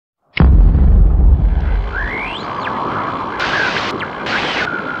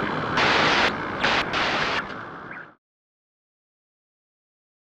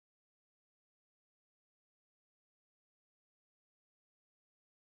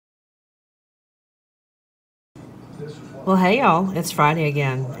Well, hey y'all, it's Friday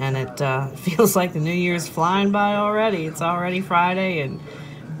again, and it feels like the new year's flying by already. It's already Friday, and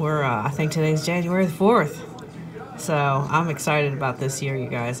I think today's January the 4th. So I'm excited about this year, you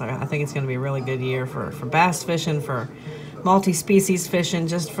guys. I think it's going to be a really good year for bass fishing, for multi-species fishing,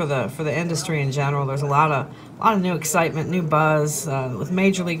 just for the industry in general. There's a lot of new excitement, new buzz with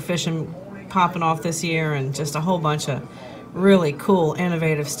Major League Fishing popping off this year, and just a whole bunch of really cool,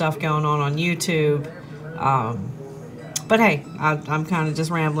 innovative stuff going on YouTube. But hey, I'm kind of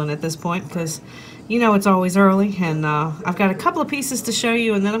just rambling at this point because, it's always early, and I've got a couple of pieces to show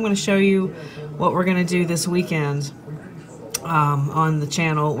you, and then I'm going to show you what we're going to do this weekend on the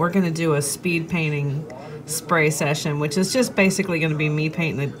channel. We're going to do a speed painting spray session, which is just basically going to be me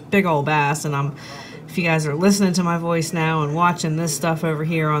painting a big old bass. And if you guys are listening to my voice now and watching this stuff over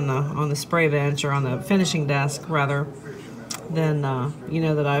here on the spray bench, or on the finishing desk rather, then you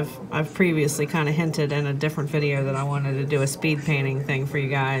know that I've previously kind of hinted in a different video that I wanted to do a speed painting thing for you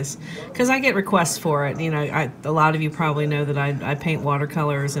guys, because I get requests for it. A lot of you probably know that I paint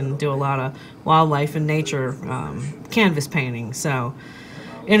watercolors and do a lot of wildlife and nature canvas painting, so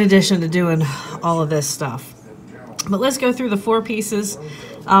in addition to doing all of this stuff. But let's go through the 4 pieces.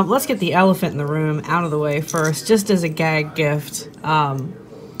 Let's get the elephant in the room out of the way first, just as a gag gift.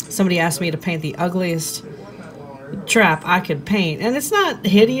 Somebody asked me to paint the ugliest trap I could paint, and it's not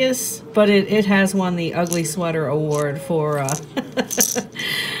hideous, but it has won the Ugly Sweater Award for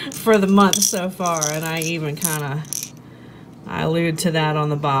for the month so far, and I even I allude to that on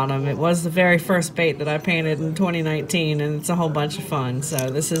the bottom. It was the very first bait that I painted in 2019, and it's a whole bunch of fun. So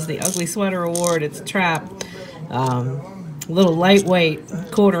this is the Ugly Sweater Award. It's a trap, a little lightweight,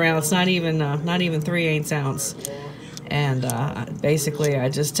 1/4 ounce, not even 3/8 ounce, and basically I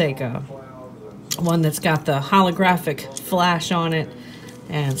just take one that's got the holographic flash on it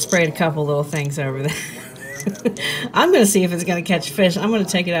and sprayed a couple little things over there. I'm going to see if it's going to catch fish. I'm going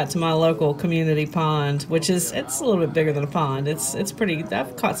to take it out to my local community pond, which it's a little bit bigger than a pond. It's pretty.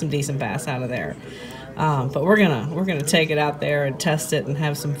 I've caught some decent bass out of there. But we're gonna take it out there and test it and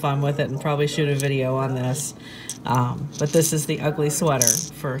have some fun with it, and probably shoot a video on this. But this is the Ugly Sweater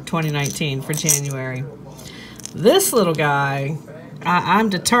for 2019 for January. This little guy, I'm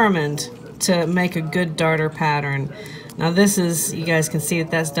determined to make a good darter pattern. Now this is, you guys can see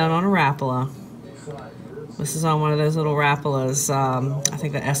that's done on a Rapala. This is on one of those little Rapalas. I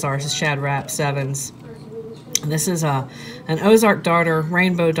think the SR is Shad Rap 7s. This is an Ozark darter,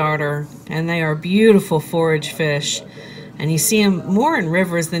 rainbow darter, and they are beautiful forage fish. And you see them more in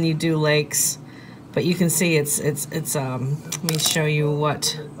rivers than you do lakes. But you can see it's let me show you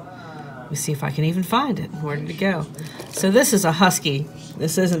what. Let me see if I can even find it. Where did it go? So this is a husky.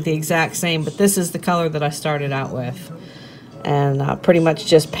 This isn't the exact same, but this is the color that I started out with. And pretty much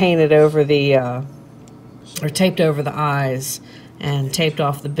just painted over the, or taped over the eyes, and taped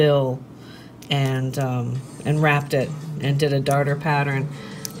off the bill, and wrapped it, and did a darter pattern.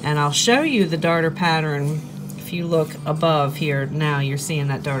 And I'll show you the darter pattern. If you look above here now, you're seeing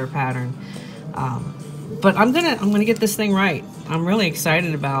that darter pattern. But I'm gonna get this thing right. I'm really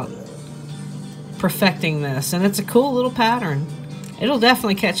excited about perfecting this, and it's a cool little pattern. It'll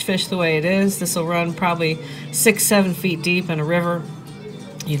definitely catch fish the way it is. This will run probably 6-7 feet deep in a river.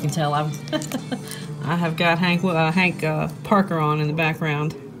 You can tell I have got Hank Parker on in the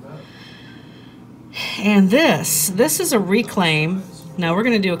background. And this is a reclaim. Now we're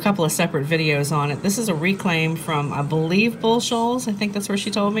going to do a couple of separate videos on it. This is a reclaim from, I believe, Bull Shoals. I think that's where she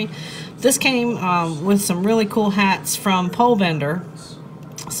told me. This came with some really cool hats from Pole Bender.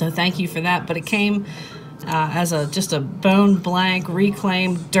 So thank you for that. But it came as just a bone blank,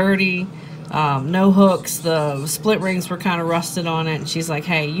 reclaimed, dirty, no hooks. The split rings were kind of rusted on it. And she's like,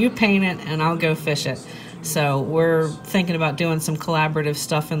 hey, you paint it and I'll go fish it. So we're thinking about doing some collaborative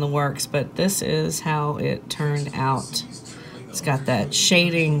stuff in the works, but this is how it turned out. It's got that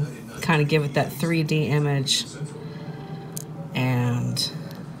shading, kind of give it that 3D image, and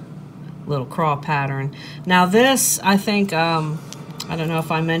little crawl pattern. Now this, I think, I don't know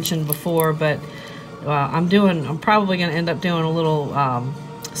if I mentioned before, but I'm probably going to end up doing a little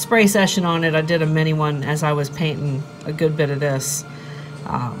spray session on it. I did a mini one as I was painting a good bit of this.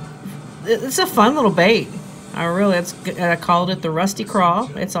 It's a fun little bait. I called it the Rusty Craw.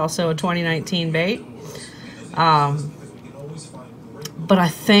 It's also a 2019 bait. But I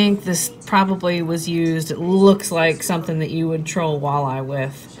think this probably was used, it looks like something that you would troll walleye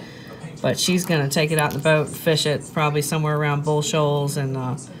with. But she's going to take it out in the boat and fish it, probably somewhere around Bull Shoals, and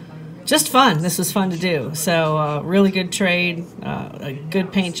just fun. This was fun to do. So really good trade, a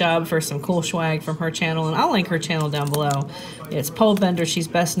good paint job for some cool swag from her channel, and I'll link her channel down below. It's Pole Bender. She's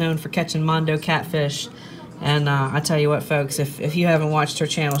best known for catching Mondo catfish. And I tell you what, folks, if you haven't watched her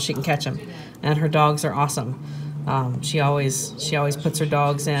channel, she can catch them, and her dogs are awesome. She always puts her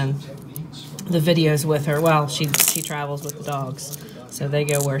dogs in the videos with her. Well, she travels with the dogs, so they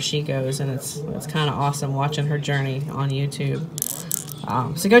go where she goes, and it's kind of awesome watching her journey on YouTube.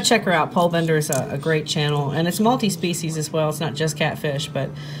 So go check her out. Polebender is a great channel, and it's multi-species as well. It's not just catfish, but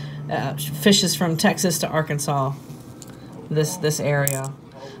fishes from Texas to Arkansas, this area.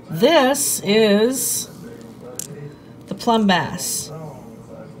 This is the plum bass.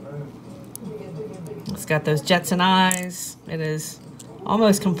 It's got those Jetson eyes. It is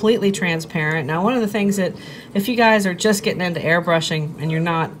almost completely transparent. Now, one of the things that, if you guys are just getting into airbrushing and you're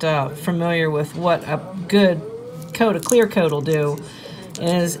not familiar with what a good coat, a clear coat will do,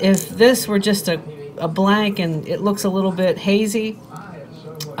 is if this were just a blank and it looks a little bit hazy,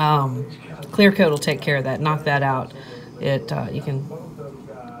 clear coat will take care of that, knock that out. You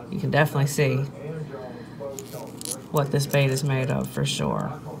can definitely see what this bait is made of for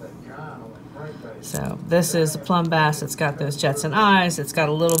sure. So this is the plum bass. It's got those Jetson eyes. It's got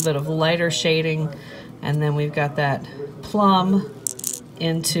a little bit of lighter shading, and then we've got that plum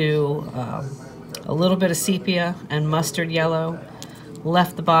into a little bit of sepia and mustard yellow.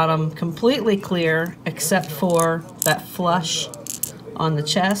 Left the bottom completely clear except for that flush on the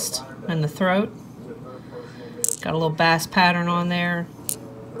chest and the throat. Got a little bass pattern on there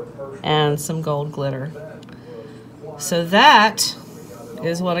and some gold glitter. So that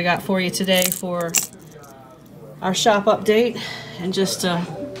is what I got for you today for our shop update, and just to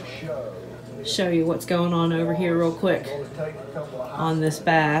show you what's going on over here real quick on this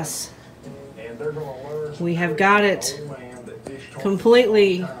bass. We have got it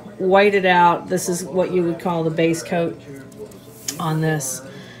completely whited out. This is what you would call the base coat on this,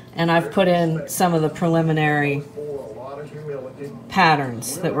 and I've put in some of the preliminary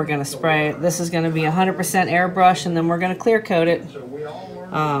patterns that we're going to spray. This is going to be 100% airbrush, and then we're going to clear coat it,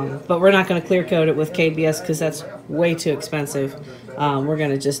 but we're not going to clear coat it with KBS because that's way too expensive. We're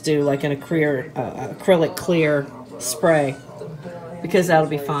going to just do like an acrylic clear spray, because that'll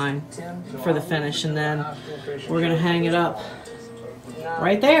be fine for the finish, and then we're going to hang it up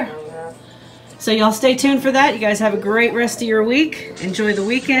right there. So y'all stay tuned for that. You guys have a great rest of your week. Enjoy the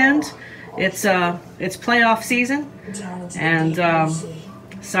weekend. It's playoff season, and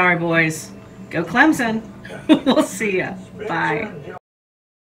sorry boys, go Clemson. We'll see ya. Bye.